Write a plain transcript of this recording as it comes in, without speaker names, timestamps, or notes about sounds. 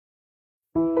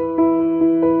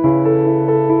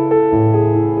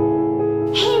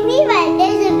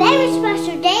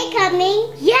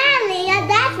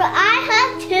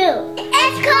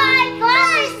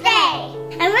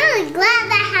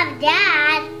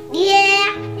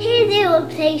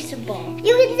irreplaceable.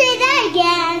 You can say that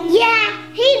again. Yeah,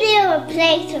 he's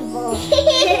irreplaceable.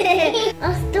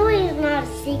 Our story is not a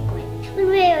secret. When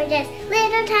we were just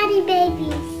little tiny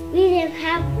babies, we didn't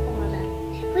have a father.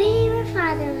 We were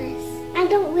fatherless. I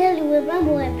don't really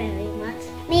remember it very much.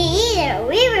 Me either.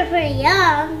 We were pretty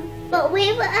young. But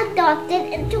we were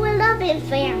adopted into a loving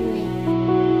family.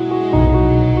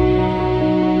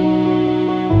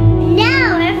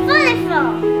 Now we're fully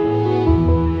full.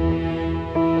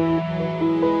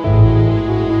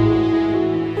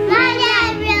 My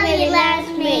dad really loves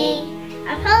me.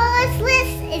 Our fatherless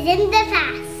list is in the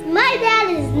past. My dad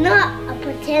is not a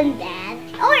pretend dad,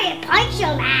 or a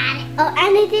partial dad, or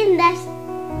anything less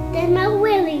than my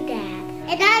really dad.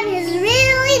 And I'm his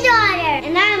really daughter,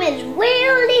 and I'm his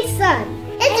really son.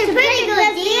 It's a pretty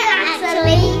good deal,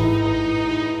 actually.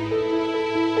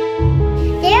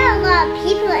 There are a lot of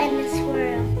people in this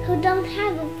world who don't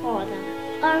have a father,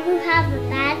 or who have a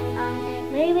bad father.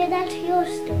 Maybe that's your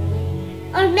story.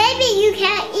 Or maybe you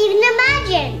can't even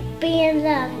imagine being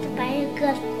loved by a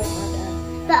good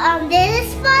father. But on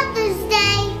this Father's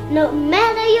Day, no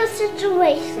matter your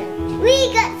situation,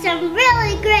 we got some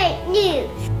really great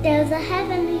news. There's a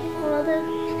Heavenly Father,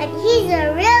 and He's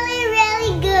a really,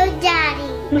 really good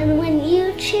daddy. And when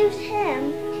you choose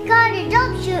Him, God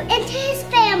adopts you into His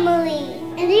family.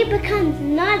 And He becomes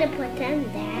not a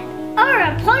pretend dad, or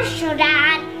a partial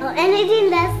dad, or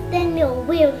anything less than your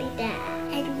really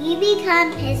dad. And you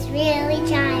become His really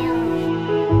child.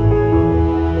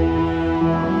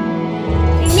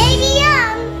 We may be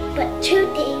young, but two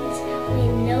things we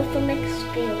know from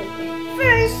experience.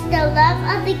 First, the love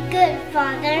of the good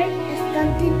father is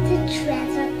something to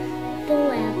treasure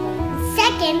forever.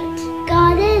 Second,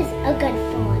 God is a good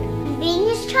father. Being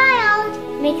His child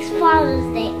makes Father's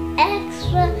Day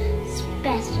extra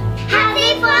special.